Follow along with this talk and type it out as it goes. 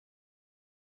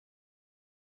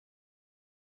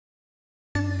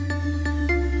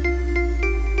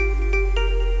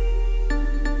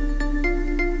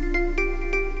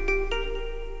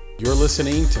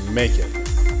listening to Make It,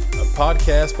 a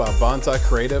podcast by Bonsai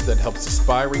Creative that helps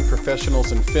aspiring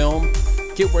professionals in film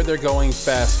get where they're going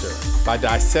faster by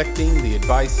dissecting the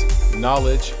advice,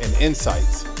 knowledge, and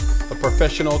insights of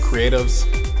professional creatives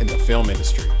in the film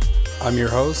industry. I'm your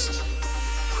host,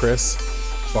 Chris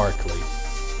Barkley.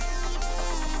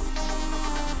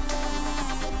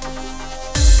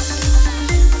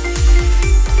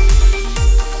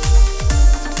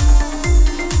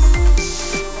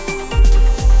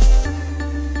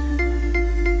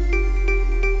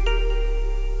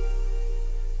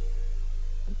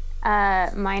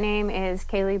 My name is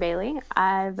Kaylee Bailey.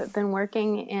 I've been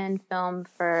working in film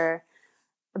for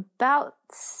about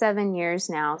 7 years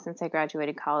now since I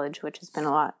graduated college, which has been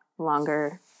a lot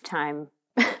longer time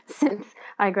since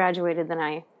I graduated than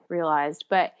I realized.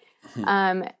 But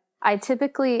I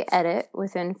typically edit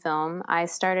within film. I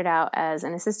started out as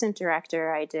an assistant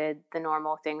director. I did the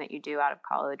normal thing that you do out of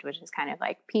college, which is kind of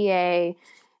like PA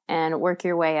and work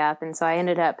your way up. And so I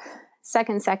ended up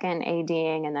second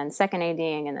ADing, and then second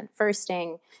ADing, and then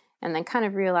firsting, and then kind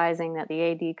of realizing that the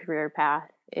AD career path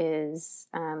is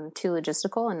too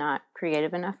logistical and not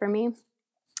creative enough for me.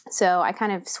 So I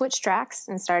kind of switched tracks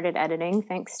and started editing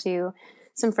thanks to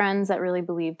some friends that really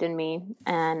believed in me.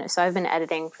 And so I've been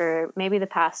editing for maybe the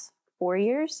past 4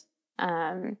 years.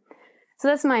 So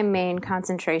that's my main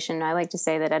concentration. I like to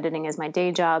say that editing is my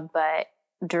day job, but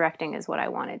directing is what I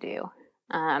want to do.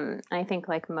 I think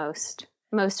like most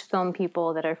film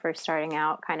people that are first starting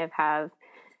out kind of have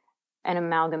an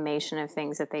amalgamation of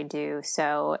things that they do.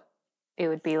 So it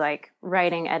would be like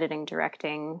writing, editing,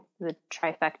 directing, the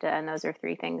trifecta, and those are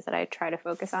 3 things that I try to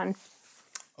focus on.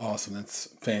 Awesome. That's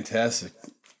fantastic.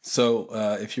 So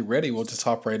if you're ready, we'll just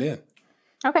hop right in.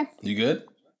 Okay. You good?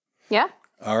 Yeah.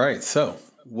 All right. So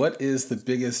what is the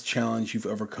biggest challenge you've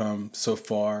overcome so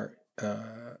far,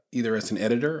 either as an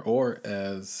editor or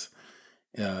as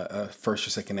a first or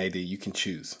second AD? You can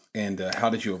choose. And how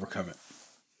did you overcome it?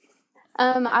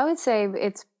 I would say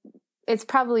it's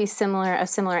probably a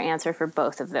similar answer for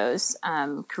both of those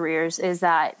careers, is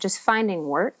that just finding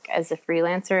work as a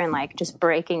freelancer and like just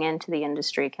breaking into the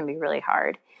industry can be really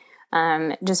hard.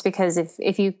 Just because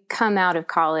if you come out of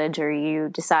college or you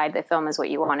decide that film is what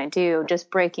you want to do,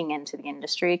 just breaking into the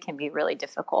industry can be really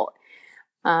difficult.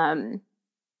 So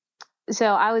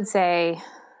I would say,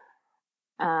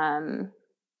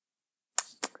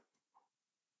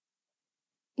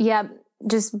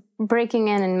 just breaking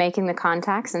in and making the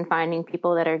contacts and finding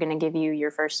people that are going to give you your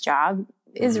first job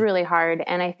is really hard.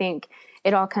 And I think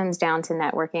it all comes down to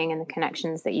networking and the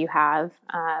connections that you have.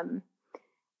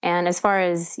 And as far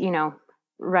as,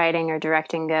 writing or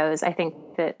directing goes, I think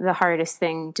that the hardest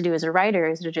thing to do as a writer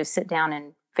is to just sit down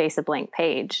and face a blank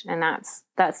page. And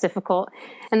that's difficult.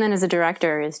 And then as a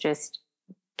director is just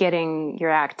getting your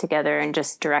act together and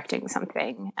just directing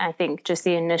something. I think just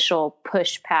the initial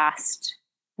push past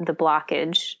the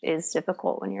blockage is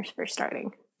difficult when you're first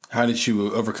starting. How did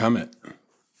you overcome it?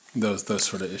 Those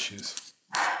sort of issues.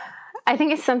 I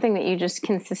think it's something that you just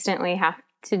consistently have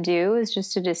to do, is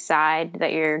just to decide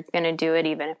that you're going to do it,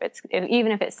 even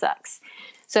if it sucks.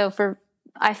 So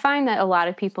I find that a lot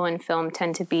of people in film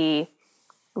tend to be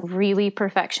really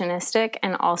perfectionistic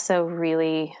and also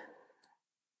really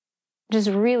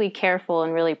careful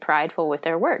and really prideful with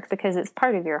their work, because it's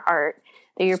part of your heart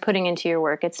that you're putting into your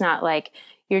work. It's not like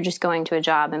you're just going to a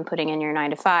job and putting in your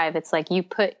 9 to 5. It's like you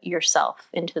put yourself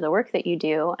into the work that you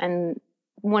do. And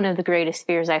one of the greatest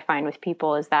fears I find with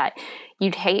people is that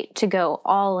you'd hate to go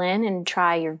all in and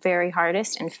try your very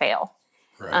hardest and fail.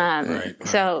 Right.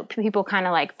 So people kind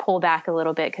of like pull back a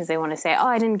little bit because they want to say, oh,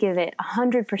 I didn't give it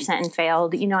 100% and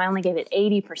failed. I only gave it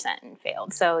 80% and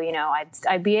failed. So,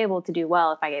 I'd be able to do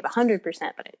well if I gave 100%,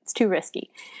 but it's too risky.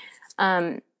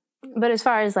 But as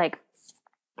far as like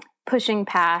pushing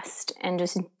past and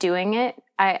just doing it,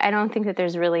 I don't think that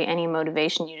there's really any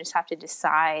motivation. You just have to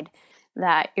decide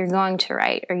that you're going to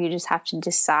write, or you just have to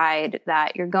decide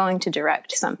that you're going to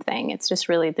direct something. It's just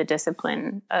really the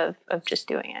discipline of just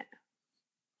doing it.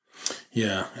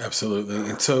 Yeah, absolutely.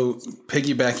 And so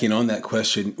piggybacking on that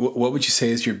question, what would you say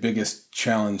is your biggest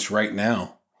challenge right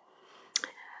now?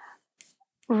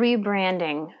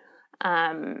 Rebranding.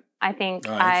 I think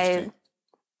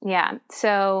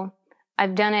so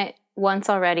I've done it once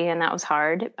already, and that was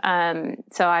hard.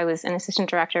 So I was an assistant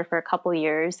director for a couple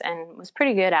years and was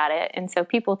pretty good at it. And so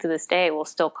people to this day will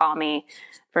still call me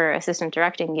for assistant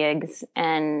directing gigs,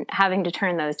 and having to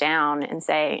turn those down and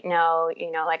say, no,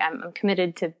 like I'm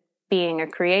committed to being a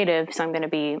creative, so I'm going to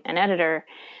be an editor.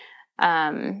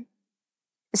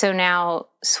 So now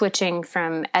switching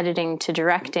from editing to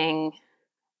directing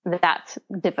that's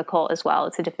difficult as well.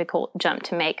 It's a difficult jump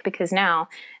to make because now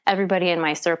everybody in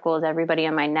my circles, everybody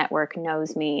in my network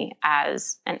knows me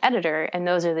as an editor, and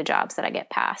those are the jobs that I get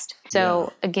passed.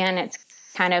 So again, it's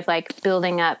kind of like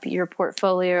building up your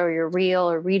portfolio or your reel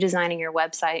or redesigning your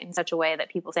website in such a way that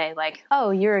people say like, oh,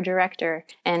 you're a director,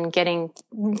 and getting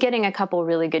a couple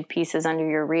really good pieces under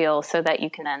your reel so that you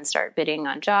can then start bidding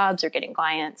on jobs or getting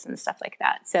clients and stuff like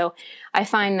that. So I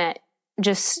find that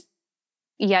just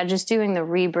doing the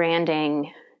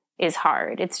rebranding is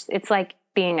hard. It's like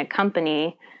being a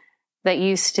company that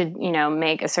used to,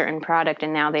 make a certain product,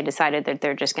 and now they decided that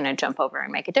they're just going to jump over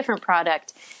and make a different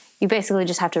product. You basically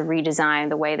just have to redesign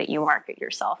the way that you market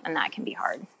yourself, and that can be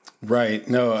hard. Right.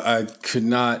 No, I could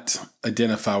not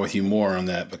identify with you more on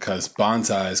that, because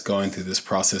Bonsai is going through this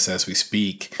process as we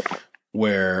speak,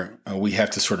 where we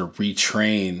have to sort of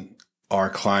retrain our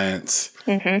clients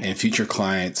and future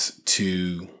clients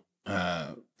to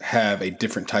have a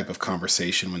different type of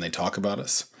conversation when they talk about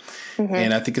us.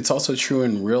 And I think it's also true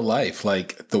in real life.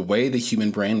 Like, the way the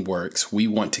human brain works, we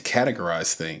want to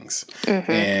categorize things.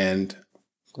 And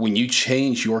when you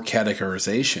change your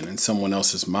categorization in someone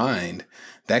else's mind,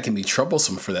 that can be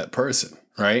troublesome for that person,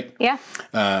 right? Yeah.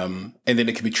 And then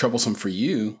it can be troublesome for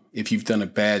you if you've done a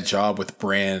bad job with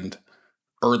brand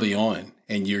early on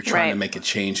and you're trying to make a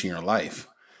change in your life.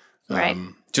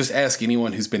 Just ask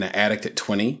anyone who's been an addict at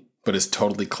 20 but is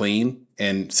totally clean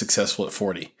and successful at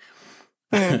 40.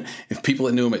 If people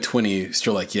that knew him at 20 are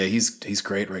still like, yeah, he's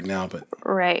great right now, but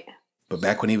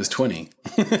back when he was 20.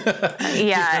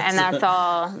 Yeah, and that's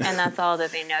all that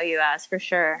they know you as, for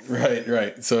sure.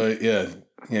 Right. So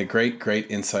yeah, great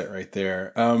insight right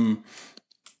there.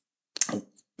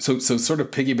 So sort of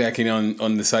piggybacking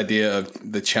on this idea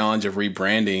of the challenge of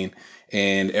rebranding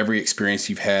and every experience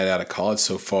you've had out of college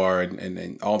so far,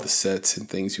 and all the sets and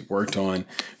things you've worked on,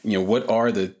 what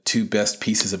are the two best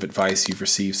pieces of advice you've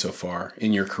received so far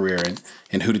in your career,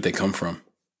 and who did they come from?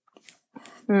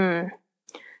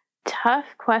 Tough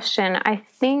question. I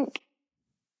think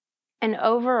an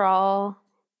overall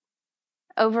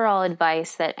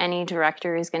advice that any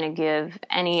director is going to give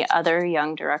any other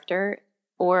young director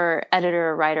or editor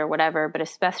or writer, whatever, but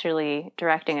especially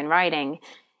directing and writing,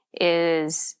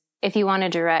 is if you want to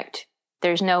direct,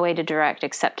 there's no way to direct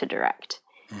except to direct.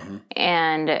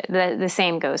 And the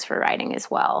same goes for writing as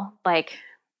well. Like,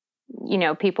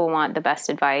 people want the best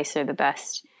advice or the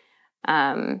best,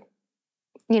 the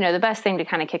best thing to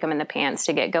kind of kick them in the pants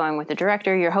to get going with the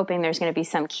director. You're hoping there's going to be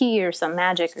some key or some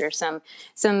magic or some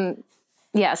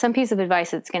piece of advice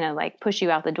that's going to like push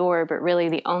you out the door. But really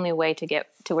the only way to get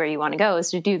to where you want to go is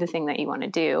to do the thing that you want to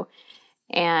do.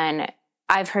 And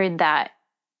I've heard that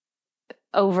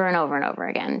over and over and over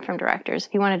again from directors.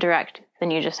 If you want to direct,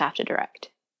 then you just have to direct.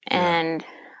 Yeah.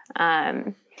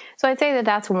 And so I'd say that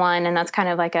that's one, and that's kind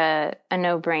of like a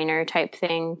no-brainer type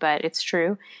thing, but it's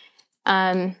true.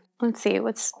 Let's see,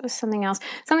 what's something else?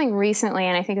 Something recently,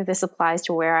 and I think that this applies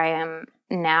to where I am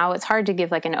now. It's hard to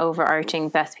give like an overarching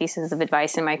best pieces of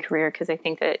advice in my career, because I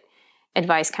think that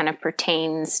advice kind of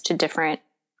pertains to different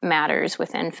matters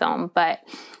within film. But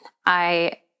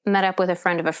I met up with a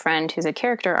friend of a friend who's a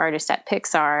character artist at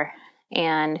Pixar,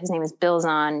 and his name is Bill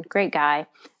Zahn. Great guy,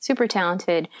 super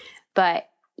talented. But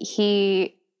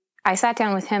I sat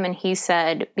down with him and he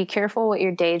said, be careful what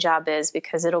your day job is,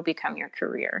 because it'll become your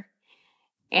career.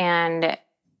 And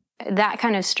that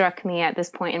kind of struck me at this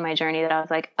point in my journey, that I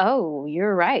was like, oh,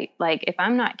 you're right. Like, if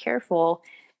I'm not careful,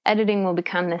 editing will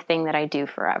become the thing that I do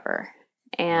forever.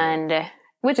 And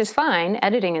which is fine.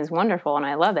 Editing is wonderful and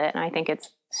I love it. And I think it's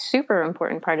super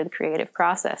important part of the creative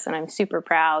process. And I'm super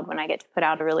proud when I get to put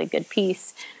out a really good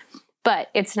piece, but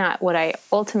it's not what I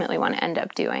ultimately want to end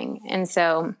up doing. And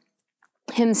so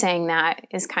him saying that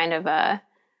is kind of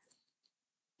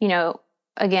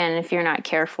again, if you're not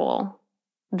careful,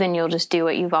 then you'll just do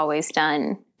what you've always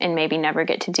done and maybe never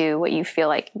get to do what you feel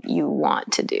like you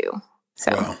want to do.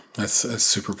 So wow, that's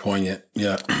super poignant.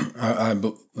 Yeah, I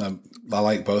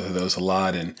like both of those a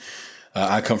lot. And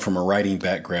I come from a writing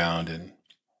background, and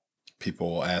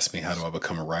people will ask me, how do I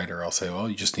become a writer? I'll say, well,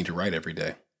 you just need to write every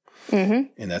day. And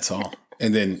that's all.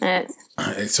 And then,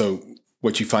 so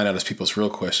what you find out is people's real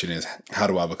question is, how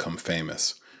do I become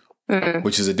famous?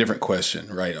 Which is a different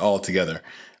question, right? Altogether.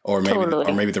 Or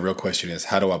maybe the real question is,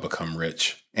 how do I become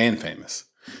rich and famous?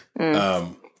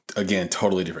 Again,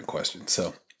 totally different question.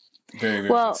 So very, very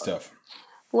good stuff.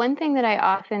 One thing that I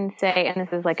often say, and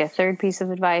this is like a third piece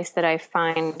of advice that I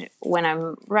find when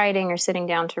I'm writing or sitting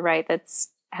down to write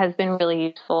has been really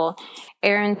useful.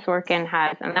 Aaron Sorkin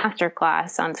has a master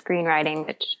class on screenwriting,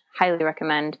 which I highly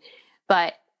recommend.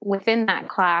 But within that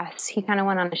class, he kind of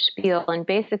went on a spiel and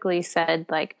basically said,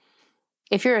 like,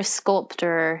 if you're a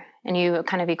sculptor and you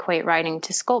kind of equate writing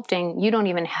to sculpting, you don't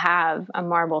even have a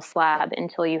marble slab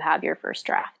until you have your first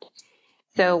draft.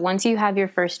 So once you have your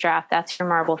first draft, that's your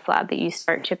marble slab that you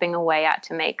start chipping away at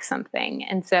to make something.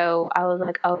 And so I was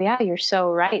like, oh yeah, you're so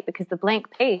right, because the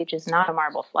blank page is not a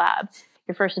marble slab.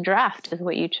 Your first draft is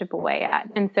what you chip away at.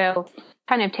 And so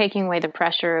kind of taking away the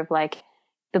pressure of like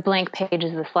the blank page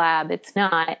is the slab. It's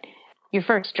not. Your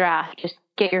first draft, just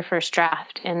get your first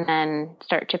draft and then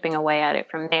start chipping away at it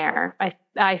from there.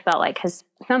 I felt like has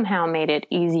somehow made it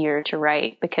easier to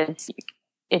write because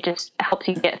it just helps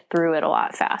you get through it a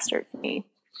lot faster to me.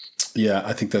 Yeah,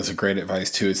 I think that's a great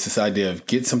advice too. It's this idea of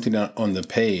get something on the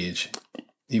page,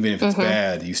 even if it's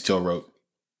bad, you still wrote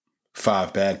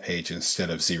 5 bad pages instead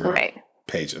of 0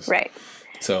 pages. Right.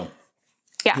 So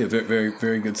yeah, very, very,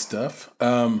 very good stuff.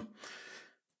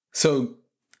 So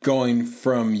going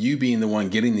from you being the one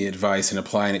getting the advice and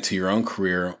applying it to your own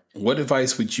career, what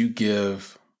advice would you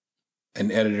give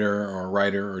an editor or a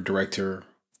writer or director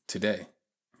today?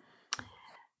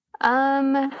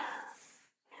 I'd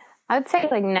say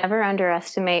like never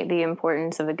underestimate the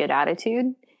importance of a good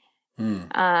attitude.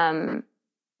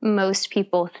 Most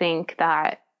people think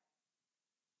that,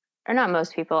 or not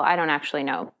most people, I don't actually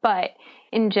know, but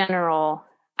in general,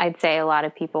 I'd say a lot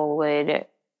of people would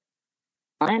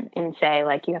and say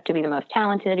like, you have to be the most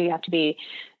talented, or you have to be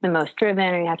the most driven,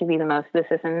 or you have to be the most this,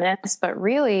 and this. But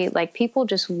really, like, people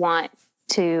just want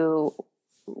to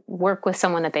work with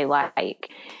someone that they like.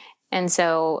 And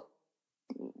so,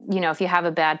 if you have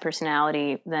a bad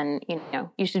personality, then,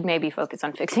 you should maybe focus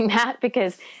on fixing that,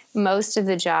 because most of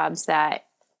the jobs that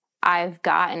I've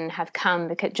gotten have come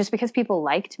because people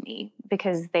liked me,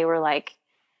 because they were like,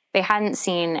 they hadn't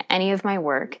seen any of my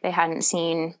work. They hadn't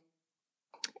seen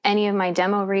any of my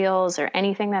demo reels or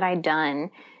anything that I'd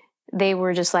done. They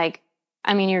were just like,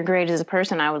 I mean, you're great as a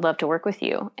person. I would love to work with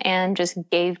you. And just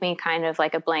gave me kind of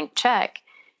like a blank check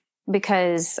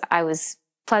because I was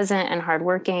pleasant and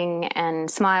hardworking and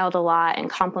smiled a lot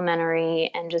and complimentary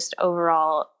and just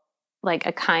overall like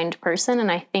a kind person.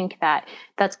 And I think that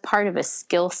that's part of a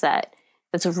skill set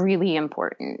that's really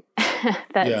important.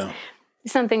 That's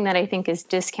something that I think is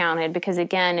discounted, because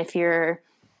again, if you're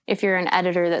an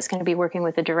editor that's going to be working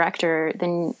with a director,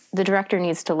 then the director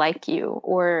needs to like you.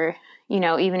 Or,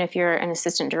 even if you're an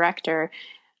assistant director,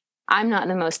 I'm not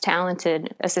the most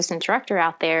talented assistant director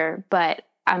out there, but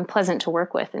I'm pleasant to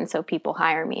work with. And so people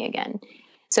hire me again.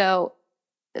 So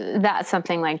that's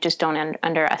something like, just don't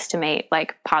underestimate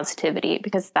like positivity,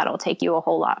 because that'll take you a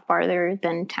whole lot farther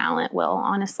than talent will,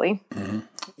 honestly. Mm-hmm.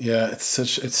 Yeah, it's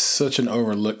such an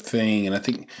overlooked thing. And I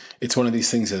think it's one of these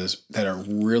things that are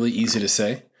really easy to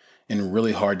say and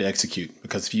really hard to execute,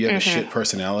 because if you have a shit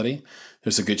personality,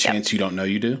 there's a good chance you don't know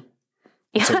you do.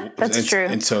 Yeah, that's true.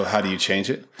 And so how do you change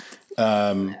it?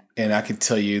 And I can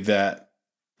tell you that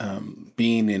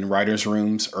being in writers'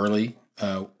 rooms early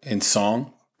in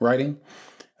song writing,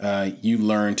 you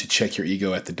learn to check your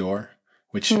ego at the door,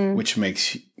 which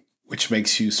makes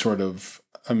you sort of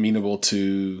amenable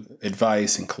to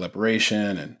advice and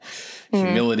collaboration and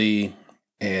humility.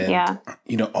 And,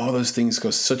 all those things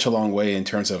go such a long way in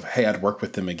terms of, hey, I'd work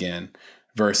with them again,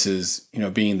 versus,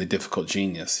 being the difficult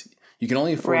genius. You can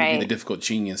only afford to be the difficult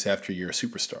genius after you're a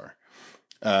superstar.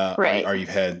 Or you've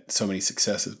had so many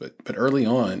successes. But early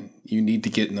on, you need to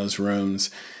get in those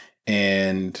rooms,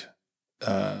 and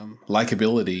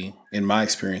likability, in my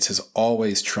experience, has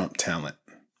always trumped talent.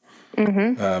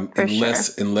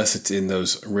 Unless it's in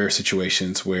those rare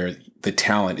situations where the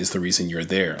talent is the reason you're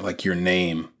there, like your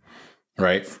name.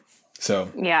 Right.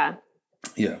 So, yeah,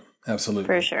 absolutely.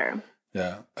 For sure.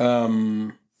 Yeah.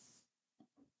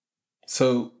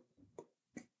 So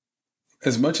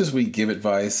as much as we give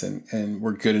advice and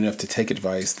we're good enough to take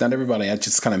advice, not everybody, I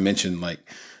just kind of mentioned, like,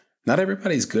 not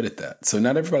everybody's good at that. So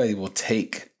not everybody will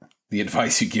take the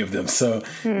advice you give them. So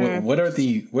what are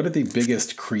the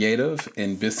biggest creative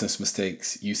and business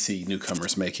mistakes you see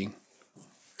newcomers making?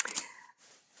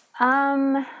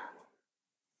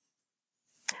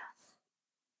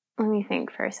 Let me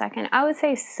think for a second. I would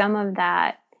say some of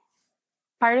that,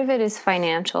 part of it is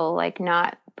financial, like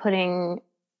not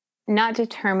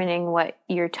determining what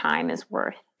your time is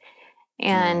worth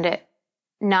and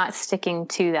not sticking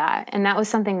to that. And that was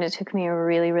something that took me a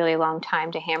really, really long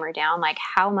time to hammer down. Like,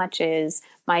 how much is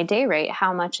my day rate?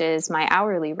 How much is my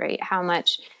hourly rate? How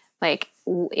much, like,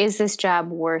 is this job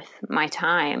worth my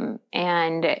time?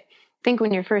 And I think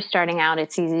when you're first starting out,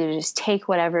 it's easy to just take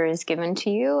whatever is given to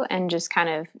you and just kind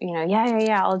of,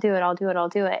 I'll do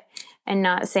it. And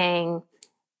not saying,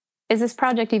 is this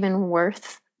project even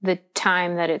worth the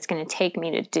time that it's going to take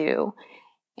me to do?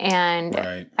 And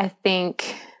I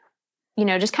think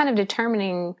just kind of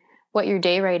determining what your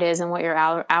day rate is and what your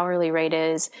hourly rate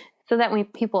is, so that when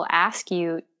people ask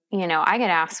you, I get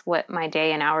asked what my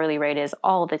day and hourly rate is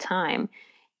all the time.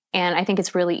 And I think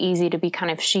it's really easy to be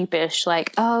kind of sheepish,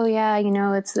 like, oh yeah,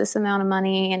 it's this amount of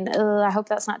money, and I hope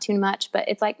that's not too much. But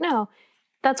it's like, no,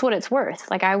 that's what it's worth.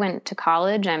 Like, I went to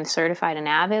college, I'm certified and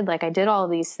Avid. Like, I did all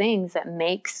these things that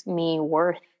makes me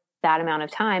worth that amount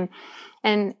of time.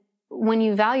 And when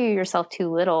you value yourself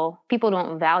too little, people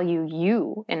don't value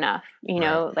you enough.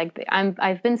 Right. Like,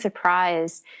 I've been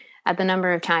surprised at the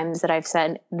number of times that I've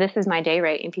said, this is my day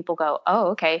rate. And people go,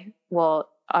 oh, okay, well,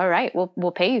 all right,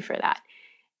 we'll pay you for that.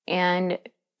 And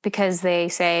because they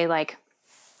say, like,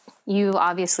 you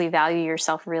obviously value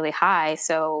yourself really high,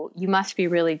 so you must be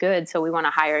really good, so we want to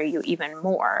hire you even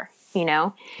more,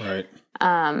 Right.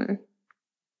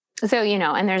 So,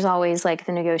 and there's always like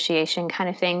the negotiation kind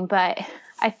of thing. But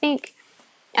I think,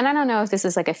 and I don't know if this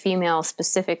is like a female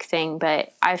specific thing,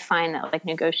 but I find that like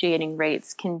negotiating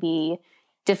rates can be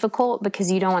difficult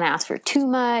because you don't want to ask for too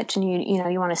much, and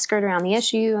you want to skirt around the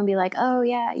issue and be like, oh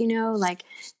yeah, like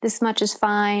this much is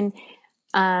fine,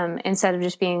 instead of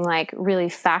just being like really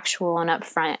factual and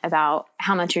upfront about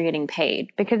how much you're getting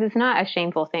paid. Because it's not a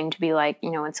shameful thing to be like,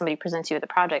 when somebody presents you with a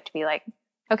project, to be like,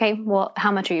 okay, well,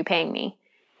 how much are you paying me?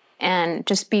 And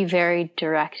just be very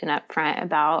direct and upfront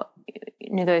about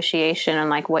negotiation and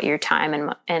like what your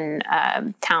time and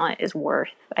talent is worth.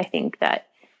 I think that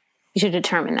you should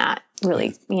determine that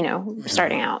really,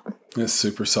 starting out. That's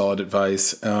super solid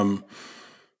advice. And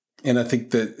I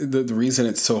think that the reason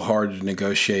it's so hard to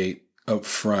negotiate up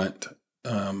front,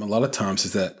 a lot of times,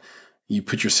 is that you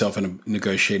put yourself in a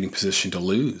negotiating position to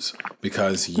lose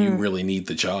because you really need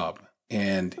the job.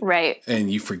 And right.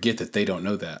 And you forget that they don't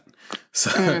know that.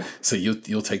 So so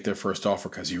you'll take their first offer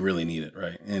because you really need it,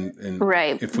 right? And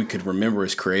right. If we could remember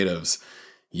as creatives,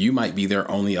 you might be their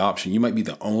only option. You might be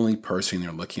the only person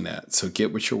they're looking at. So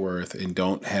get what you're worth and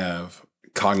don't have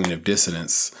cognitive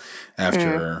dissonance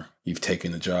after you've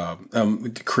taken the job.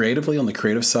 Creatively, on the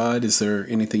creative side, is there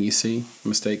anything you see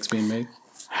mistakes being made?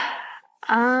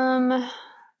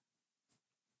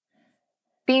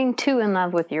 Being too in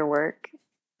love with your work,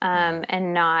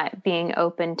 and not being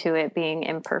open to it being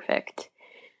imperfect.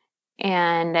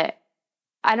 And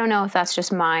I don't know if that's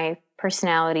just my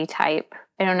personality type.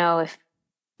 I don't know if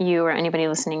you or anybody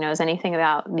listening knows anything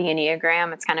about the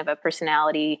Enneagram. It's kind of a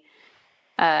personality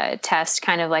test,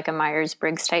 kind of like a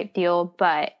Myers-Briggs type deal.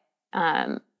 But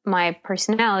my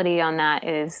personality on that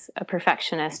is a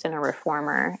perfectionist and a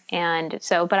reformer. And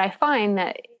so, but I find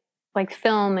that like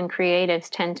film and creatives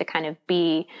tend to kind of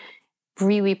be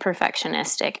really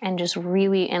perfectionistic and just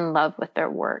really in love with their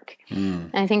work.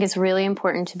 And I think it's really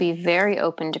important to be very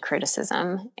open to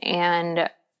criticism, and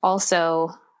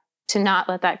also to not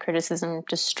let that criticism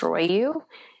destroy you.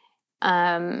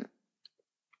 And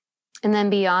then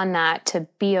beyond that, to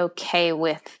be okay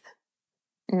with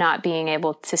not being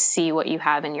able to see what you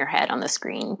have in your head on the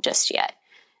screen just yet.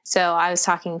 So I was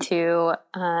talking to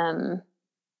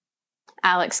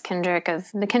Alex Kendrick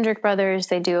of the Kendrick Brothers.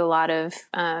 They do a lot of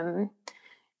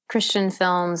Christian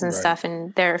films and stuff,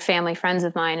 and they're family friends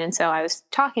of mine. And so I was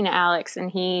talking to Alex, and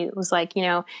he was like,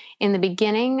 in the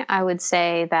beginning, I would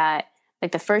say that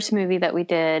like the first movie that we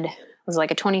did was like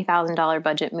a $20,000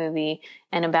 budget movie,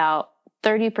 and about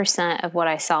 30% of what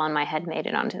I saw in my head made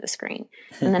it onto the screen.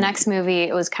 And the next movie,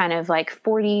 it was kind of like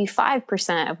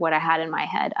 45% of what I had in my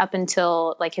head. Up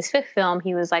until like his fifth film,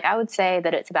 he was like, I would say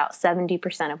that it's about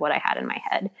 70% of what I had in my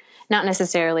head. Not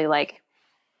necessarily like,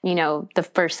 the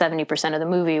first 70% of the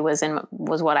movie was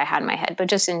what I had in my head, but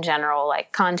just in general,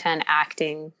 like content,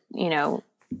 acting,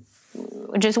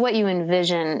 just what you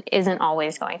envision isn't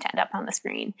always going to end up on the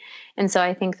screen. And so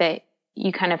I think that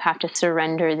you kind of have to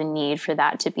surrender the need for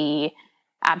that to be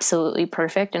absolutely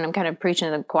perfect. And I'm kind of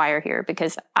preaching to the choir here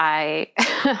because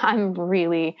I'm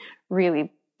really,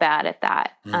 really bad at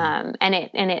that. And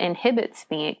it inhibits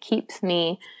me. It keeps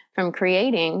me from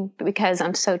creating because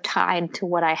I'm so tied to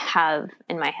what I have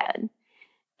in my head.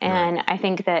 And I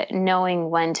think that knowing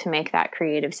when to make that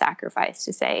creative sacrifice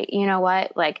to say, you know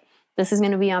what, like this is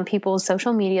going to be on people's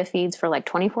social media feeds for like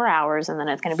 24 hours and then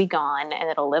it's going to be gone and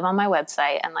it'll live on my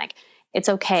website. And like, it's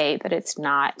okay that it's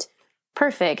not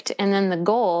perfect. And then the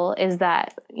goal is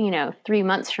that, 3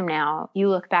 months from now, you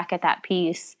look back at that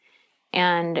piece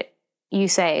and you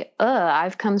say,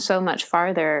 I've come so much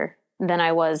farther than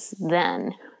I was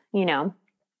then,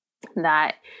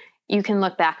 that you can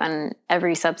look back on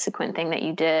every subsequent thing that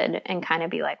you did and kind of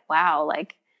be like, wow,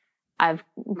 like I've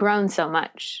grown so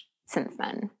much since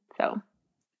then. So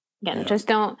again, just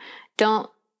don't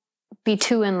be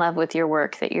too in love with your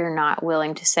work that you're not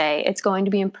willing to say, it's going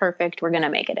to be imperfect, we're going to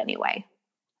make it anyway.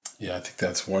 Yeah, I think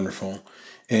that's wonderful.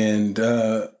 And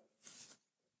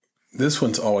this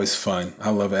one's always fun.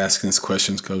 I love asking these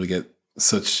questions because we get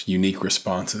such unique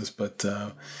responses. But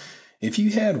if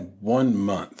you had 1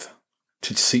 month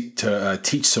to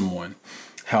teach someone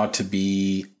how to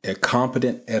be a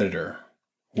competent editor,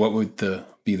 what would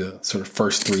be the sort of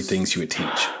first 3 things you would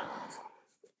teach?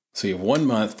 So you have 1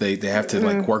 month. They have to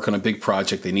like work on a big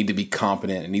project. They need to be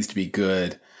competent. It needs to be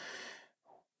good.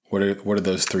 What are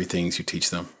those 3 things you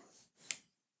teach them?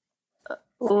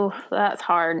 Ooh, that's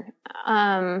hard.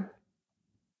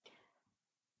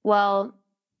 Well,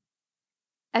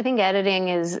 I think editing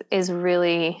is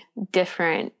really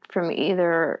different from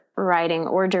either writing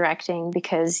or directing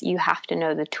because you have to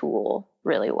know the tool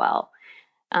really well.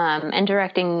 And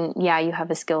directing, yeah, you have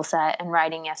a skill set, and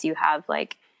writing, yes, you have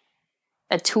like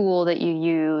a tool that you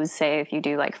use. Say if you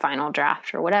do like Final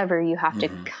Draft or whatever, you have to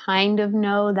kind of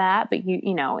know that, but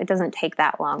you know, it doesn't take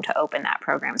that long to open that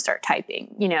program and start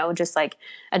typing, you know, just like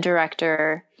a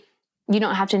director. You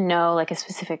don't have to know like a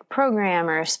specific program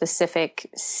or a specific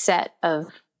set of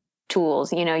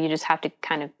tools, you know, you just have to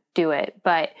kind of do it.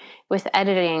 But with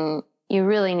editing, you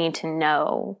really need to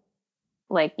know,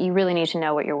 what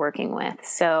you're working with.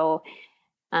 So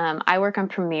I work on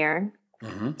Premiere.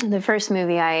 The first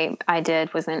movie I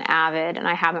did was in Avid, and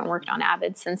I haven't worked on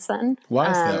Avid since then.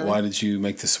 Why is that? Why did you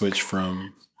make the switch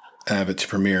from Avid to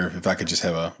Premiere? If I could just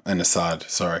have an aside,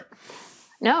 sorry.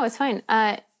 No, it's fine.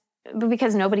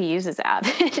 Because nobody uses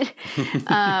Avid.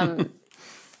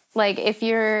 Like if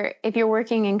you're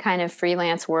working in kind of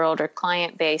freelance world or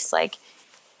client based, like,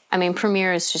 I mean,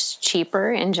 Premiere is just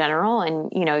cheaper in general. And,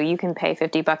 you know, you can pay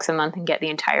 $50 a month and get the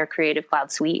entire Creative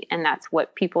Cloud suite. And that's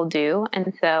what people do.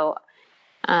 And so,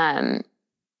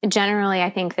 generally, I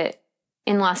think that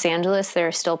in Los Angeles, there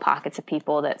are still pockets of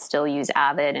people that still use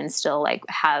Avid and still like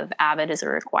have Avid as a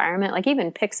requirement. Like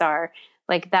even Pixar,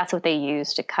 like that's what they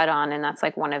use to cut on. And that's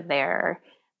like one of their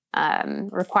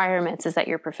requirements is that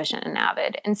you're proficient in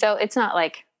Avid. And so it's not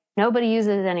like nobody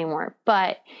uses it anymore.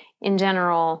 But in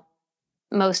general,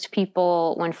 most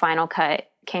people, when Final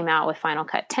Cut came out with Final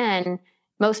Cut 10,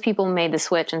 most people made the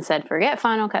switch and said, forget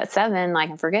Final Cut 7, like,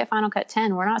 and forget Final Cut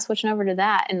 10. We're not switching over to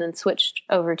that. And then switched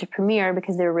over to Premiere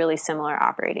because they're really similar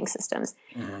operating systems.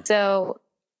 So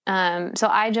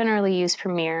I generally use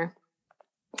Premiere.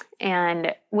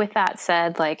 And with that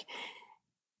said, like,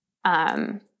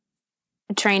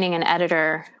 training an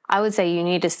editor, I would say you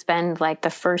need to spend like the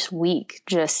first week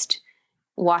just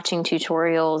watching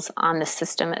tutorials on the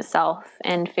system itself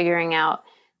and figuring out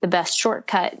the best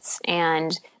shortcuts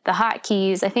and the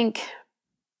hotkeys. I think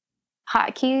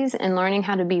hotkeys and learning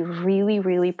how to be really,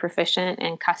 really proficient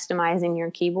and customizing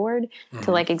your keyboard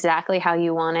to like exactly how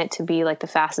you want it to be, like the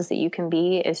fastest that you can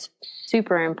be, is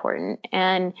super important.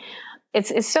 And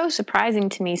it's so surprising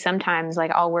to me sometimes.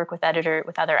 Like I'll work with other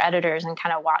editors and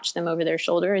kind of watch them over their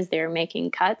shoulder as they're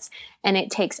making cuts, and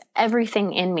it takes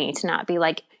everything in me to not be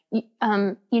like, you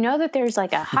know that there's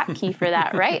like a hotkey for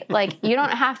that, right? Like you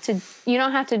don't have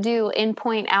to do in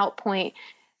point, out point,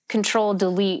 control,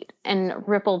 delete, and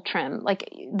ripple trim.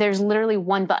 Like there's literally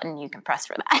one button you can press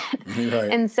for that.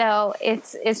 Right. And so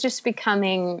it's just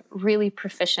becoming really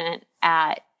proficient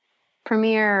at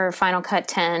Premiere or Final Cut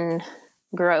 10.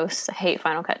 Gross. I hate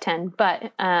Final Cut 10,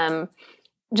 but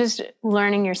just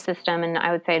learning your system. And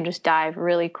I would say just dive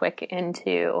really quick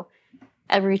into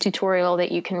every tutorial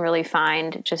that you can really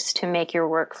find just to make your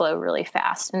workflow really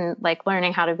fast, and like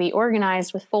learning how to be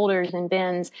organized with folders and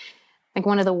bins. Like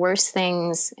one of the worst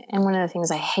things, and one of the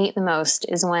things I hate the most,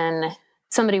 is when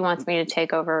somebody wants me to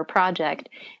take over a project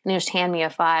and they just hand me a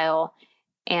file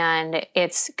and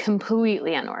it's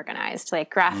completely unorganized.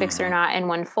 Like graphics are not in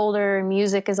one folder,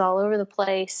 music is all over the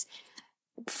place,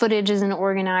 footage isn't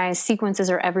organized, sequences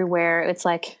are everywhere. It's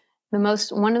like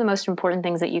one of the most important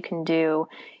things that you can do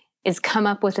is come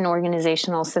up with an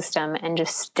organizational system and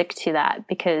just stick to that,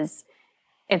 because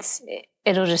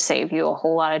it'll just save you a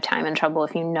whole lot of time and trouble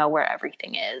if you know where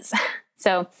everything is.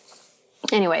 So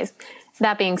anyways,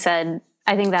 that being said,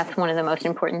 I think that's one of the most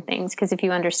important things, because if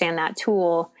you understand that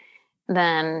tool,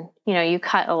 then, you know, you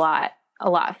cut a lot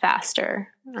faster.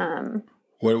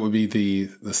 What would be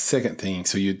the second thing?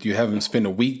 So you have them spend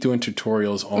a week doing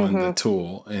tutorials on the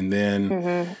tool, and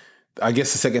then I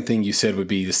guess the second thing you said would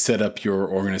be to set up your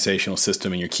organizational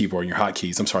system and your keyboard and your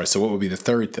hotkeys. I'm sorry. So what would be the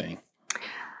third thing?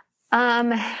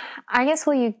 I guess,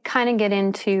 well, you kind of get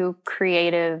into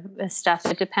creative stuff.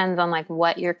 It depends on like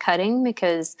what you're cutting,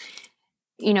 because,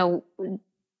 you know,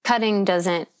 cutting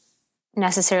doesn't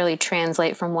necessarily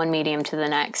translate from one medium to the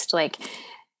next. Like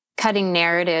cutting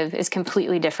narrative is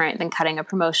completely different than cutting a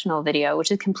promotional video,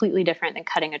 which is completely different than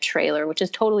cutting a trailer, which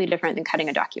is totally different than cutting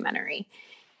a documentary.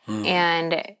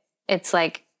 And it's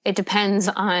like, it depends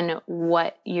on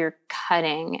what you're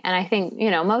cutting. And I think,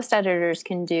 most editors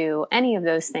can do any of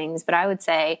those things, but I would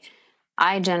say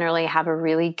I generally have a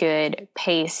really good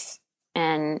pace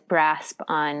and grasp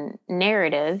on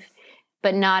narrative,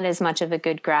 but not as much of a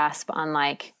good grasp on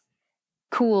like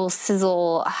cool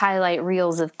sizzle highlight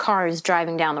reels of cars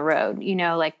driving down the road,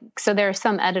 so there are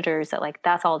some editors that like,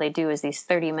 that's all they do is these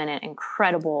 30-minute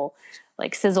incredible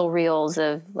like sizzle reels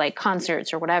of like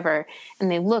concerts or whatever.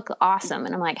 And they look awesome.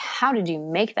 And I'm like, how did you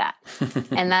make that?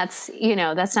 And that's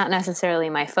not necessarily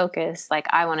my focus. Like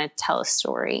I want to tell a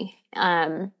story.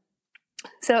 So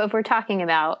if we're talking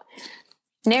about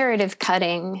narrative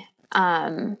cutting,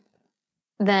 then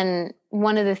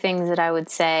one of the things that I would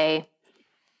say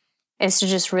is to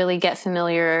just really get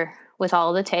familiar with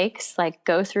all the takes, like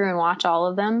go through and watch all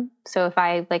of them. So if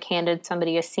I like handed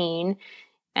somebody a scene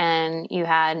and you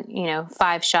had,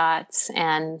 5 shots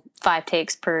and 5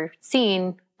 takes per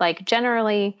scene, like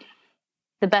generally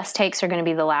the best takes are going to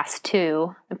be the last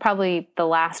 2, and probably the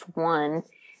last one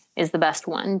is the best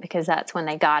one because that's when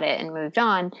they got it and moved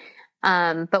on.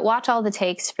 But watch all the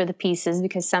takes for the pieces,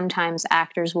 because sometimes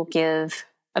actors will give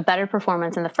a better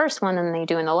performance in the first one than they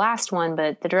do in the last one,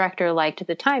 but the director liked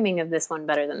the timing of this one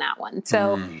better than that one.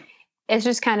 So it's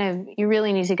just kind of, you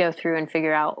really need to go through and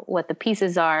figure out what the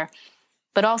pieces are,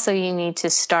 but also you need to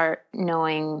start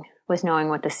knowing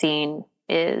what the scene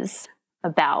is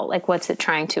about, like what's it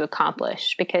trying to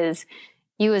accomplish, because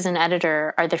you as an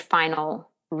editor are the final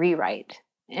rewrite.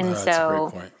 And that's a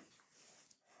great point.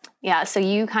 Yeah, so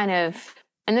you kind of,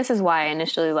 and this is why I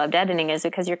initially loved editing, is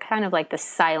because you're kind of like the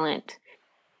silent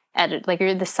edit, like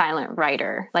you're the silent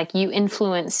writer. Like you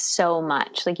influence so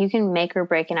much. Like you can make or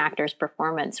break an actor's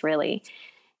performance, really.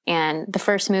 And the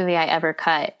first movie I ever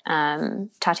cut,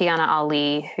 Tatiana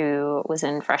Ali, who was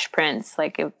in Fresh Prince,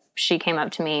 she came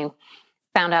up to me,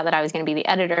 found out that I was going to be the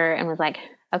editor, and was like,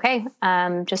 okay,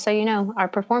 just so you know, our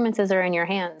performances are in your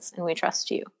hands and we trust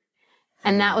you.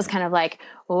 And that was kind of like,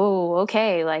 oh,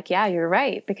 okay, like, yeah, you're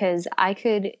right. Because I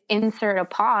could insert a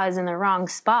pause in the wrong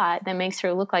spot that makes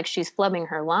her look like she's flubbing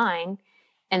her line.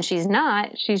 And she's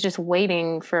not. She's just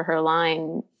waiting for her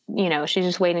line. She's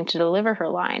just waiting to deliver her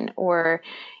line. Or,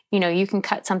 you can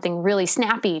cut something really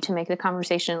snappy to make the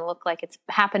conversation look like it's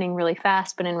happening really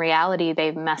fast. But in reality,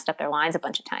 they've messed up their lines a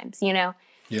bunch of times,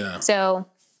 Yeah. So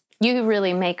you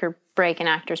really make or break an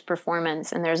actor's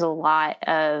performance. And there's a lot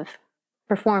of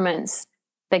performance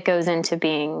that goes into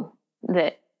being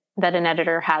that an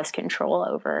editor has control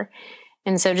over.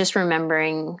 And so just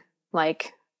remembering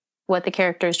like what the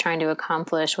character is trying to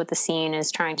accomplish, what the scene is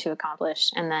trying to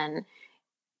accomplish, and then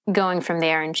going from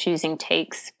there and choosing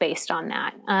takes based on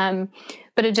that.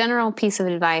 But a general piece of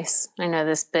advice, I know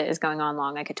this bit is going on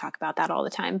long, I could talk about that all the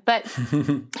time, but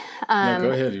no,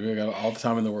 go ahead. You've got all the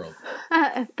time in the world.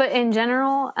 But in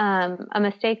general, a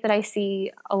mistake that I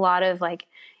see a lot of like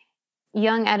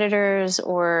young editors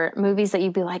or movies that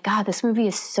you'd be like, God, this movie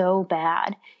is so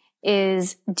bad,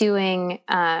 is doing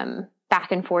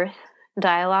back and forth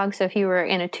dialogue. So if you were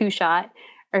in a two-shot,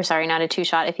 or sorry, not a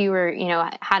two-shot, if you were,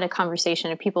 had a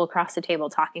conversation of people across the table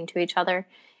talking to each other,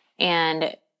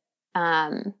 and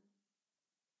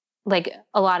like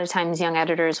a lot of times young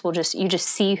editors will you just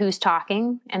see who's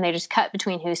talking and they just cut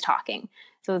between who's talking.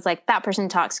 So it's like that person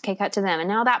talks, okay, cut to them. And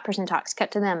now that person talks,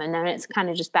 cut to them. And then it's kind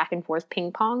of just back and forth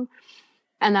ping pong.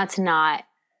 And that's not,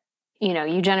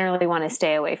 you generally want to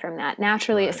stay away from that.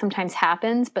 Naturally, It sometimes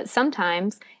happens, but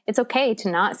sometimes it's okay to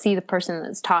not see the person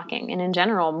that's talking. And in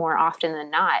general, more often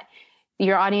than not,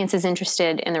 your audience is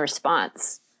interested in the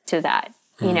response to that.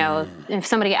 If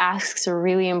somebody asks a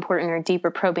really important or deeper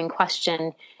probing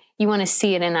question, you want to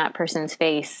see it in that person's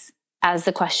face as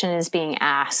the question is being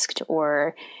asked,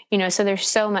 or, so there's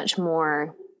so much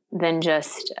more than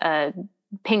just a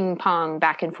ping pong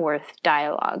back and forth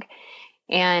dialogue.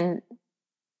 And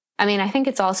I mean, I think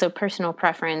it's also personal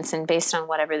preference and based on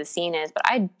whatever the scene is, but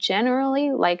I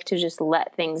generally like to just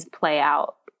let things play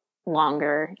out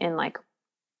longer in like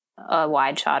a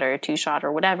wide shot or a 2-shot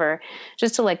or whatever,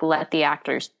 just to like let the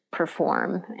actors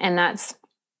perform. And that's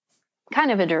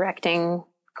kind of a directing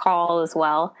call as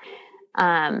well.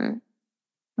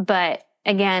 But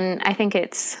again, I think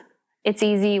it's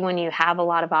easy when you have a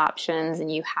lot of options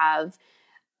and you have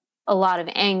a lot of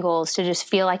angles to just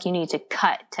feel like you need to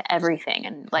cut to everything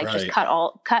and like just cut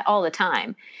all the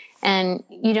time, and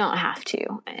you don't have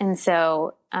to. And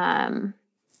so, I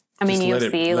mean, you'll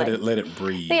see, let it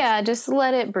breathe. Yeah, just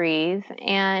let it breathe.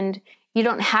 And you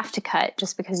don't have to cut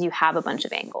just because you have a bunch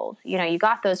of angles. You know, you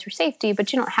got those for safety,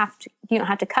 but you don't have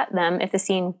to cut them if the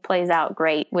scene plays out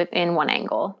great within one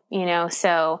angle, you know?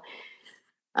 So,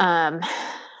 yeah.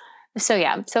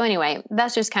 So anyway,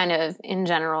 that's just kind of in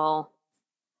general.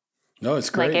 No, it's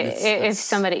great. Like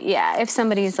if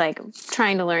somebody's like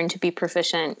trying to learn to be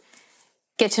proficient,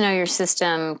 get to know your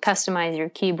system, customize your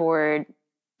keyboard,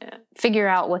 figure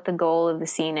out what the goal of the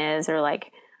scene is, or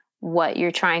like what you're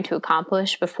trying to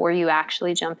accomplish before you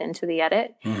actually jump into the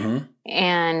edit. Mm-hmm.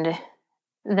 And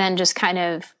then just kind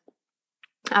of,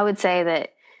 I would say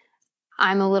that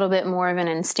I'm a little bit more of an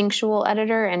instinctual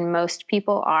editor, and most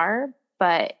people are,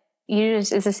 but it's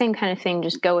the same kind of thing.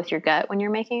 Just go with your gut when you're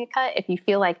making a cut. If you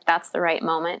feel like that's the right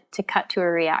moment to cut to a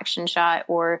reaction shot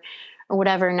or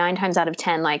whatever, 9 times out of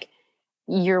 10, like,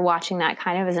 you're watching that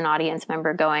kind of as an audience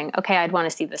member going, okay, I'd want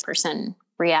to see this person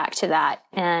react to that.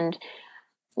 And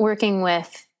working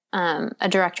with a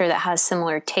director that has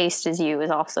similar taste as you is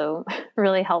also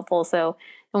really helpful. So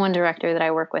the one director that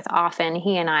I work with often,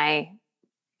 he and I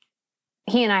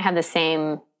have the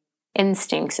same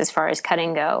instincts as far as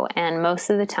cutting go. And most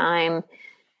of the time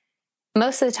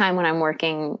when I'm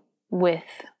working with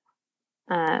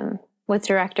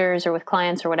directors or with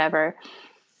clients or whatever,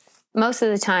 most of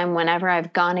the time, whenever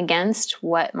I've gone against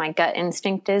what my gut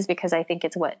instinct is, because I think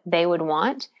it's what they would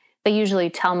want, they usually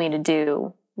tell me to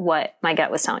do what my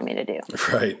gut was telling me to do.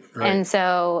 Right. And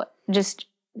so just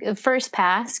first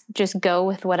pass, just go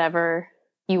with whatever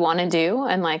you want to do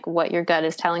and like what your gut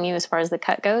is telling you as far as the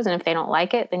cut goes. And if they don't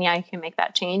like it, then yeah, you can make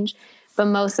that change. But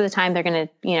most of the time they're going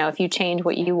to, you know, if you change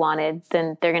what you wanted,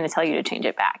 then they're going to tell you to change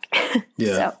it back.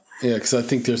 Yeah. So. Yeah, because I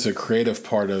think there's a creative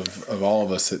part of all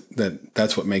of us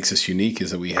that's what makes us unique, is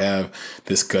that we have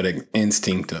this gut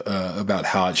instinct about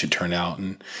how it should turn out,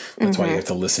 and that's why you have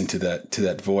to listen to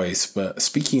that voice. But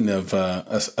speaking of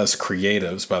us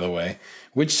creatives, by the way,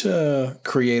 which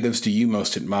creatives do you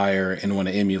most admire and want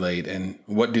to emulate, and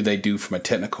what do they do from a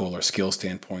technical or skill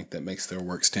standpoint that makes their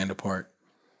work stand apart?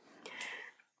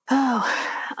 Well,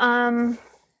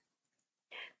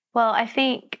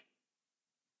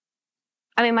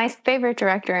 I mean, my favorite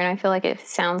director, and I feel like it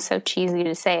sounds so cheesy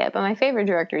to say it, but my favorite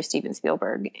director is Steven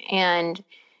Spielberg. And,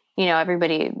 you know,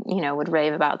 everybody, you know, would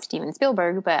rave about Steven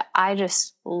Spielberg, but I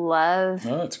just love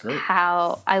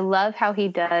how he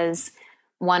does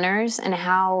one-ers and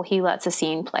how he lets a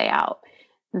scene play out.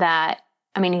 That,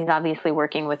 I mean, he's obviously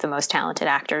working with the most talented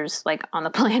actors like on the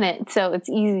planet. So it's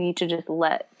easy to just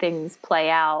let things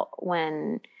play out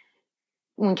when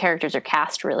characters are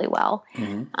cast really well.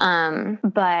 Mm-hmm.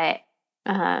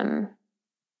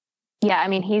 Yeah, I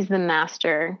mean, he's the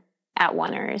master at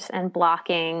one-ers and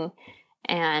blocking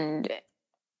and,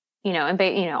 you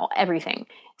know, everything.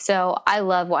 So I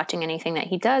love watching anything that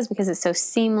he does because it's so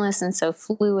seamless and so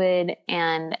fluid,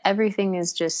 and everything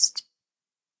is it's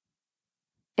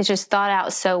just thought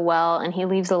out so well, and he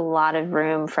leaves a lot of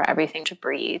room for everything to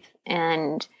breathe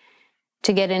and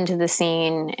to get into the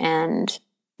scene. And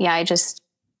yeah,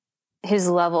 his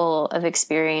level of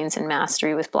experience and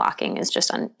mastery with blocking is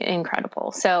just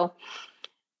incredible. So,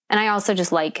 and I also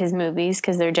just like his movies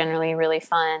because they're generally really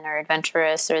fun or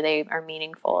adventurous, or they are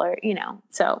meaningful, or, you know,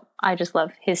 so I just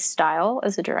love his style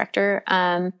as a director.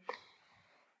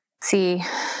 See,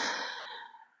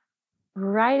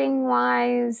 writing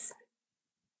wise,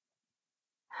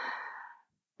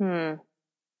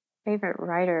 favorite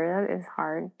writer, that is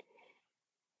hard.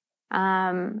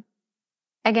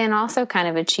 Again, also kind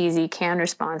of a cheesy canned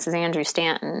response is Andrew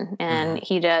Stanton, and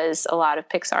he does a lot of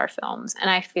Pixar films.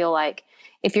 And I feel like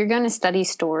if you're going to study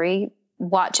story,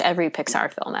 watch every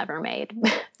Pixar film ever made,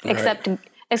 except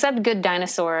Good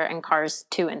Dinosaur and Cars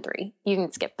 2 and 3. You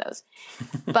can skip those.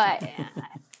 But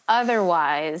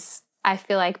otherwise, I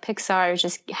feel like Pixar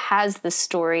just has the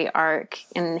story arc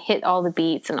and hit all the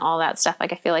beats and all that stuff.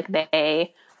 Like, I feel like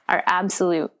they are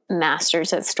absolute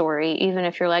masters at story. Even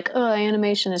if you're like, oh,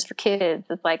 animation is for kids,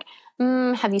 it's like,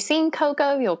 have you seen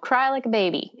Coco? You'll cry like a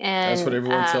baby. And that's what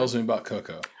everyone tells me about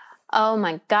Coco. Oh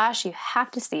my gosh, you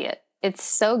have to see it. It's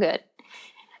so good.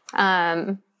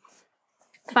 Finding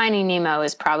Nemo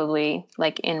is probably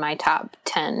like in my top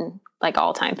 10 like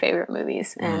all-time favorite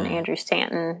movies, and Andrew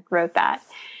Stanton wrote that.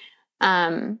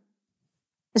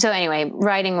 So anyway,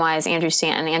 writing wise, Andrew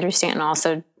Stanton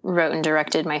also wrote and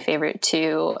directed my favorite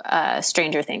 2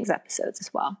 Stranger Things episodes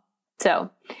as well. So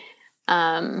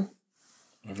I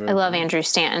love Andrew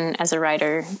Stanton as a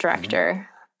writer director.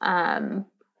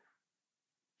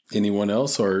 Anyone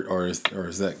else, or is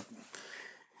that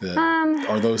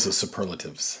are those the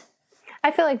superlatives?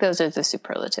 I feel like those are the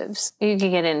superlatives. You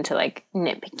could get into like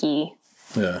nitpicky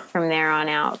from there on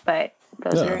out, but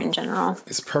those are in general.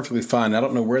 It's perfectly fine. I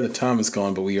don't know where the time is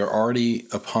going, but we are already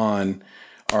upon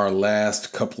our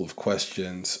last couple of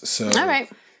questions. So, all right.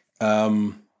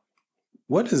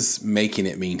 What does making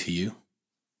it mean to you?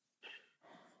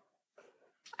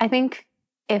 I think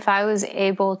if I was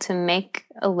able to make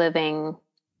a living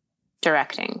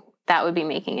directing, that would be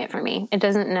making it for me. It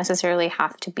doesn't necessarily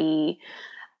have to be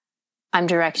I'm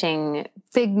directing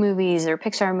big movies or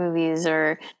Pixar movies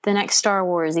or the next Star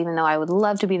Wars, even though I would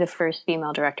love to be the first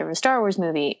female director of a Star Wars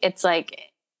movie. It's like,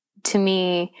 to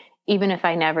me, even if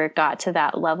I never got to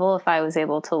that level, if I was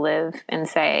able to live and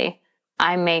say,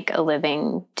 I make a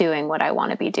living doing what I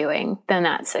want to be doing, then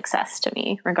that's success to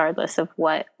me, regardless of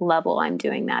what level I'm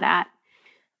doing that at.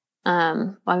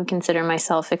 I would consider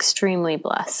myself extremely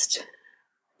blessed.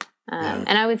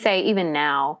 And I would say even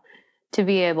now, to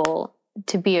be able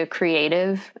to be a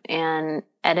creative and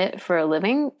edit for a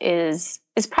living is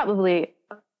probably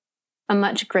a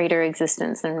much greater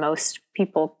existence than most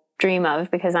people dream of,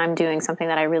 because I'm doing something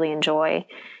that I really enjoy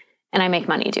and I make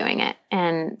money doing it.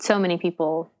 And so many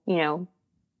people,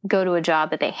 go to a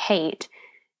job that they hate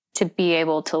to be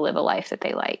able to live a life that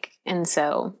they like. And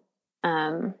so,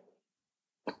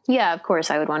 yeah, of course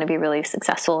I would want to be really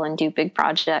successful and do big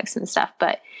projects and stuff,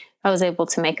 but if I was able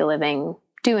to make a living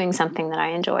doing something that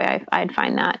I enjoy, I'd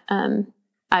find that,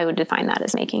 I would define that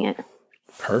as making it.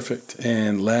 Perfect.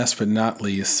 And last but not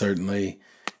least, certainly,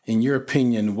 in your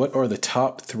opinion, what are the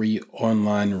top 3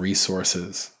 online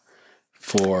resources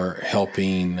for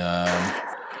helping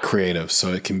creatives?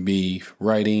 So it can be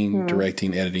writing,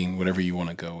 directing, editing, whatever you want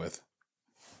to go with.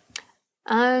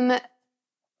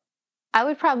 I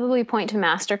would probably point to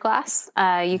Masterclass.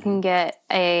 You can get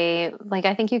I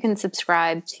think you can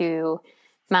subscribe to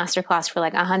Masterclass for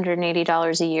like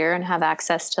 $180 a year and have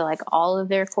access to like all of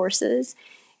their courses.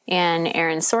 And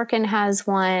Aaron Sorkin has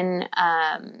one.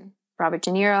 Robert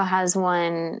De Niro has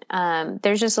one.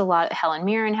 There's just a lot. Helen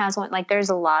Mirren has one. Like, there's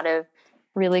a lot of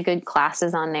really good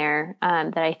classes on there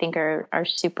that I think are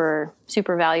super,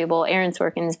 super valuable. Aaron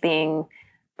Sorkin's being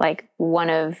like one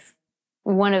of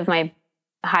my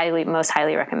most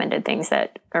highly recommended things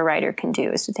that a writer can do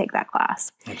is to take that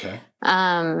class. Okay.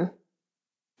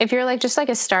 If you're just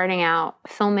a starting out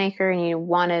filmmaker and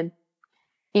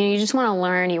you just want to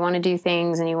learn, you want to do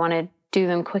things and you want to do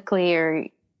them quickly, or,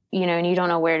 and you don't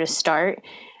know where to start.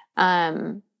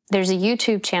 There's a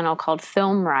YouTube channel called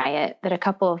Film Riot that a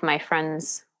couple of my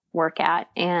friends work at,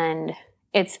 and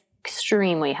it's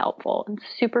extremely helpful and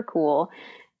super cool.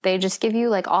 They just give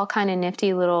you all kind of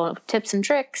nifty little tips and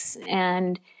tricks.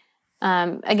 And,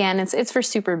 again, it's for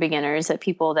super beginners, that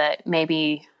people that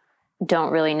maybe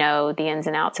don't really know the ins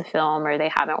and outs of film, or they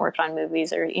haven't worked on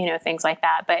movies, or, things like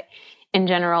that. But in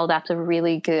general, that's a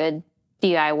really good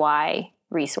DIY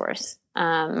resource.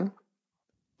 And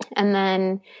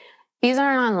then these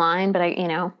aren't online, but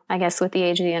I guess with the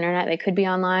age of the internet, they could be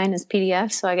online as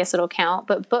PDFs. So I guess it'll count.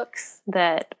 But books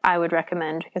that I would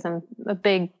recommend, because I'm a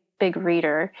big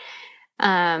reader,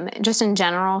 just in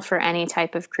general for any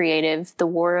type of creative, The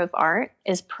War of Art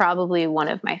is probably one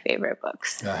of my favorite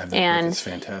books. I have that book. It's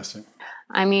fantastic.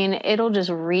 I mean, it'll just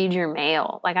read your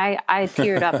mail. I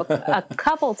teared up a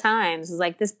couple times. It's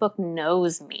like, this book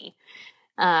knows me.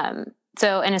 And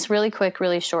it's really quick,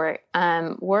 really short.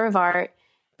 War of Art.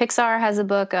 Pixar has a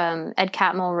book, Ed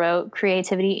Catmull wrote,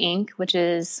 Creativity Inc., which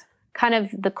is kind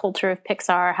of the culture of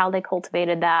Pixar, how they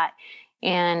cultivated that,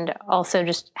 and also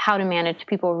just how to manage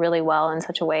people really well in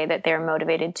such a way that they're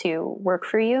motivated to work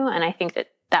for you. And I think that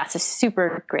that's a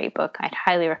super great book. I'd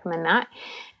highly recommend that.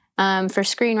 For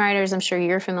screenwriters, I'm sure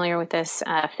you're familiar with this,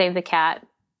 Save the Cat.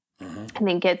 Mm-hmm. I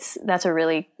think that's a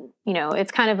really,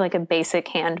 it's kind of like a basic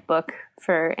handbook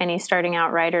for any starting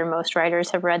out writer. Most writers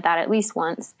have read that at least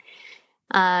once.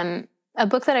 A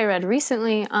book that I read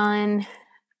recently on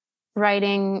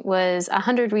writing was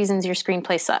 100 Reasons Your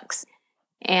Screenplay Sucks.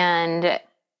 And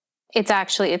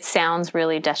it sounds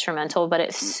really detrimental, but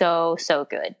it's so, so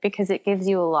good, because it gives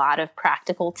you a lot of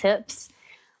practical tips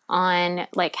on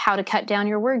how to cut down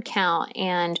your word count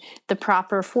and the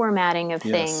proper formatting of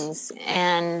things,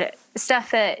 and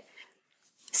stuff that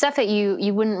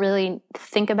you wouldn't really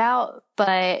think about,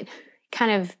 but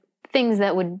kind of things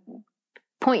that would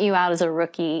point you out as a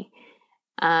rookie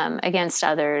against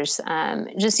others.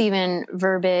 Just even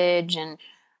verbiage and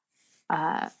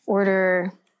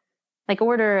order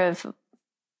of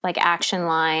action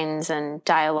lines and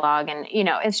dialogue. And,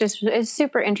 it's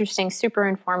super interesting, super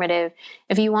informative.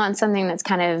 If you want something that's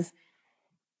kind of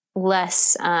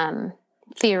less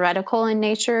theoretical in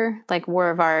nature,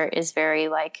 War of Art is very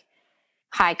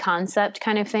high concept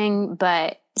kind of thing,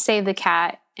 but Save the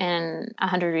Cat and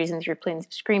 100 Reasons Your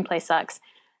Screenplay Sucks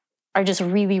are just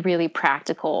really, really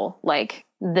practical. Like,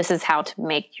 this is how to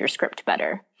make your script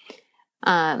better.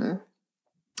 And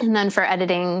then for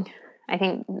editing, I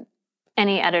think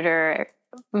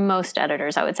most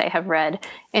editors, I would say, have read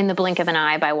In the Blink of an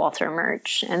Eye by Walter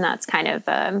Murch. And that's kind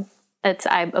of, it's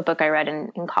a book I read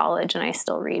in college and I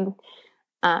still read.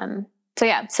 So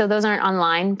those aren't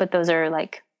online, but those are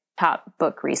like top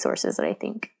book resources that I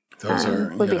think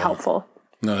would be helpful.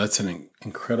 No, that's an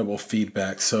incredible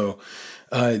feedback. So,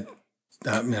 I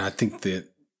think that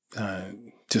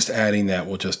just adding that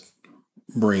will just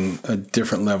bring a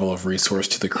different level of resource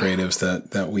to the creatives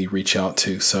that we reach out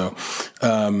to. So,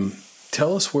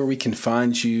 tell us where we can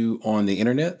find you on the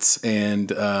internets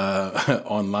and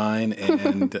online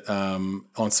and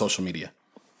on social media.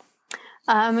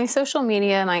 My social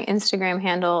media, my Instagram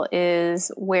handle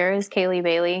is Where is Kaylee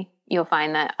Bailey? You'll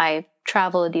find that I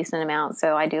travel a decent amount,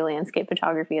 so I do landscape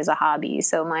photography as a hobby.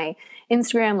 So my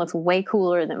Instagram looks way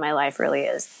cooler than my life really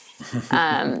is.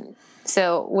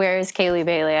 So Where is Kaylee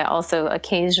Bailey? I also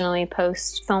occasionally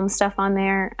post film stuff on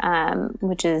there,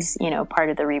 which is, part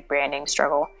of the rebranding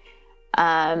struggle.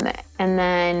 And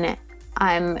then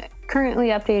I'm currently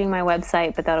updating my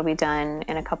website, but that'll be done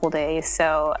in a couple days.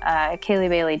 So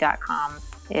KayleeBailey.com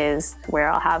is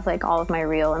where I'll have like all of my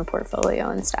reel and portfolio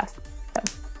and stuff. So.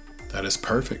 That is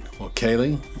perfect. Well,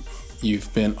 Kaylee,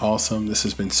 you've been awesome. This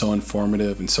has been so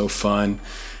informative and so fun.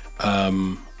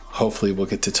 Hopefully we'll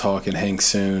get to talk and hang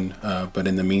soon. But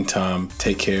in the meantime,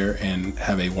 take care and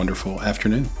have a wonderful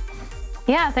afternoon.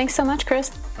 Yeah, thanks so much,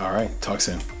 Chris. All right. Talk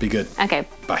soon. Be good. Okay.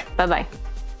 Bye. Bye-bye.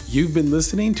 You've been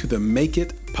listening to the Make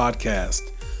It podcast.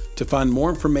 To find more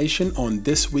information on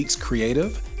this week's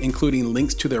creative, including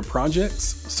links to their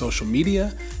projects, social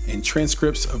media, and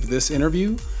transcripts of this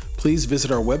interview, please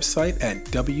visit our website at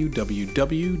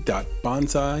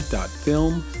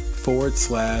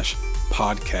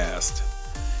www.bonsai.film/podcast.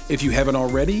 If you haven't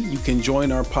already, you can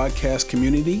join our podcast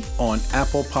community on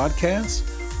Apple Podcasts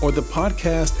or the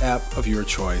podcast app of your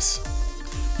choice.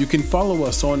 You can follow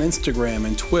us on Instagram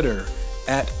and Twitter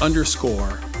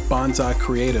 @_Bonsai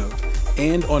Creative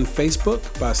and on Facebook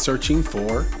by searching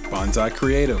for Bonsai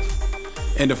Creative.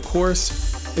 And of course,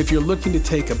 if you're looking to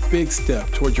take a big step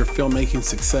toward your filmmaking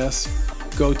success,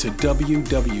 go to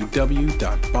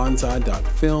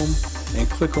www.bonsai.film and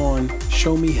click on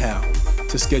Show Me How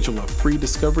to schedule a free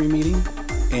discovery meeting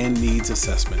and needs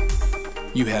assessment.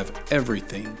 You have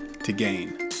everything to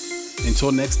gain.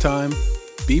 Until next time,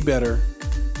 be better,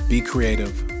 be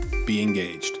creative, be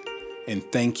engaged. And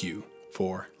thank you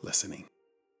for listening.